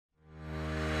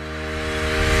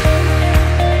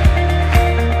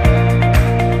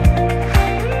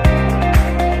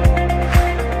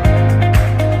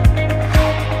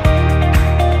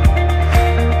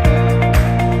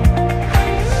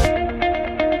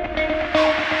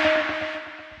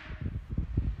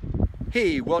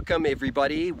Hey, welcome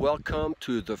everybody. Welcome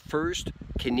to the first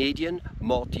Canadian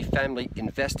multifamily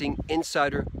investing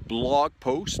insider blog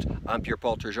post. I'm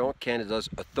Pierre-Paul Turgeon, Canada's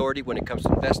authority when it comes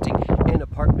to investing in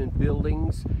apartment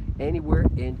buildings anywhere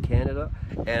in Canada.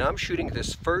 And I'm shooting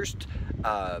this first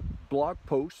blog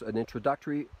post, an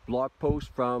introductory blog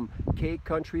post from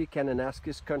country,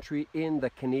 Kananaskis country in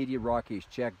the Canadian Rockies.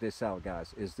 Check this out,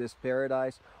 guys. Is this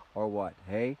paradise or what?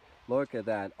 Hey? Look at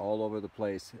that all over the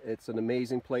place. It's an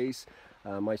amazing place.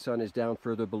 My son is down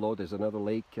further below. There's another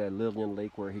lake, Lillian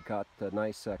Lake, where he caught a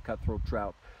nice cutthroat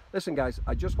trout. Listen guys,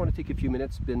 I just want to take a few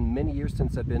minutes. It's been many years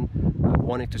since I've been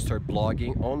wanting to start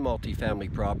blogging on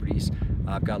multifamily properties.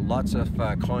 I've got lots of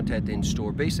content in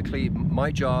store. Basically,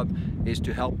 my job is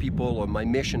to help people, or my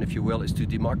mission, if you will, is to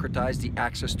democratize the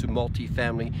access to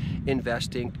multifamily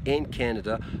investing in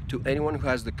Canada to anyone who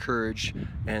has the courage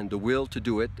and the will to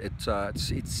do it. It's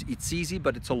easy,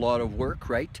 but it's a lot of work,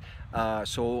 right?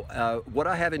 So what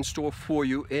I have in store for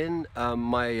you in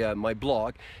my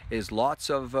blog is lots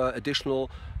of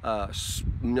additional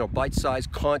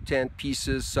bite-sized content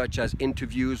pieces, such as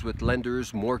interviews with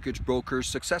lenders, mortgage brokers,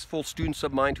 successful students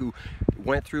of mine who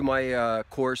went through my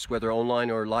course, whether online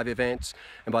or live events.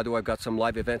 And by the way, I've got some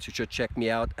live events. You should check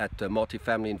me out at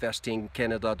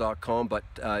multifamilyinvestingcanada.com, but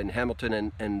in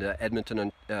Hamilton and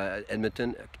Edmonton,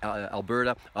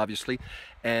 Alberta, obviously.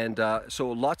 And so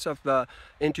lots of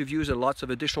interviews and lots of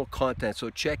additional content.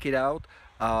 So check it out.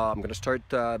 I'm going to start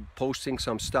posting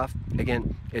some stuff.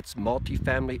 Again, it's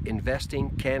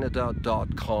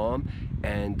multifamilyinvestingcanada.com,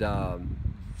 and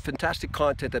fantastic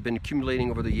content I've been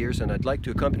accumulating over the years, and I'd like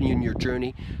to accompany you in your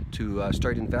journey to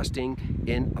start investing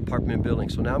in apartment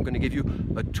buildings. So now I'm going to give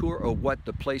you a tour of what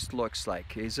the place looks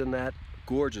like. Isn't that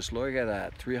gorgeous? Look at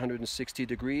that, 360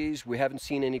 degrees. We haven't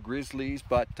seen any grizzlies,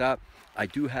 but I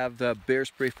do have the bear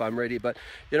spray if I'm ready. But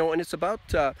and it's about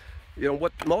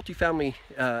what multifamily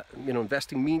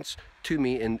investing means to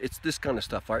me, and it's this kind of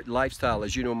stuff, right? Lifestyle.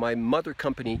 As you know, my mother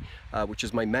company, which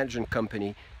is my management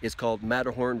company, is called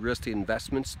Matterhorn Real Estate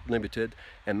Investments Limited.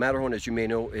 And Matterhorn, as you may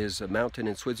know, is a mountain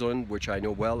in Switzerland, which I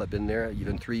know well. I've been there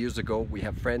even 3 years ago. We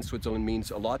have friends. Switzerland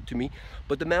means a lot to me,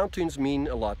 but the mountains mean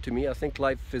a lot to me. I think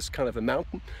life is kind of a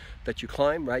mountain that you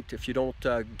climb, right? If you don't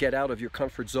get out of your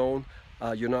comfort zone,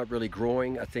 you're not really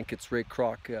growing. I think it's Ray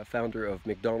Kroc, founder of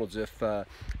McDonald's. If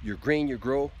you're green, you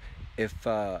grow. If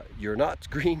you're not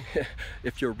green,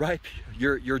 if you're ripe,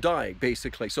 you're dying,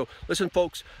 basically. So listen,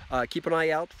 folks, keep an eye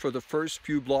out for the first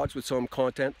few blogs with some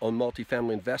content on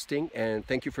multifamily investing, and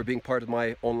thank you for being part of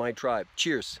my online tribe.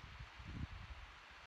 Cheers.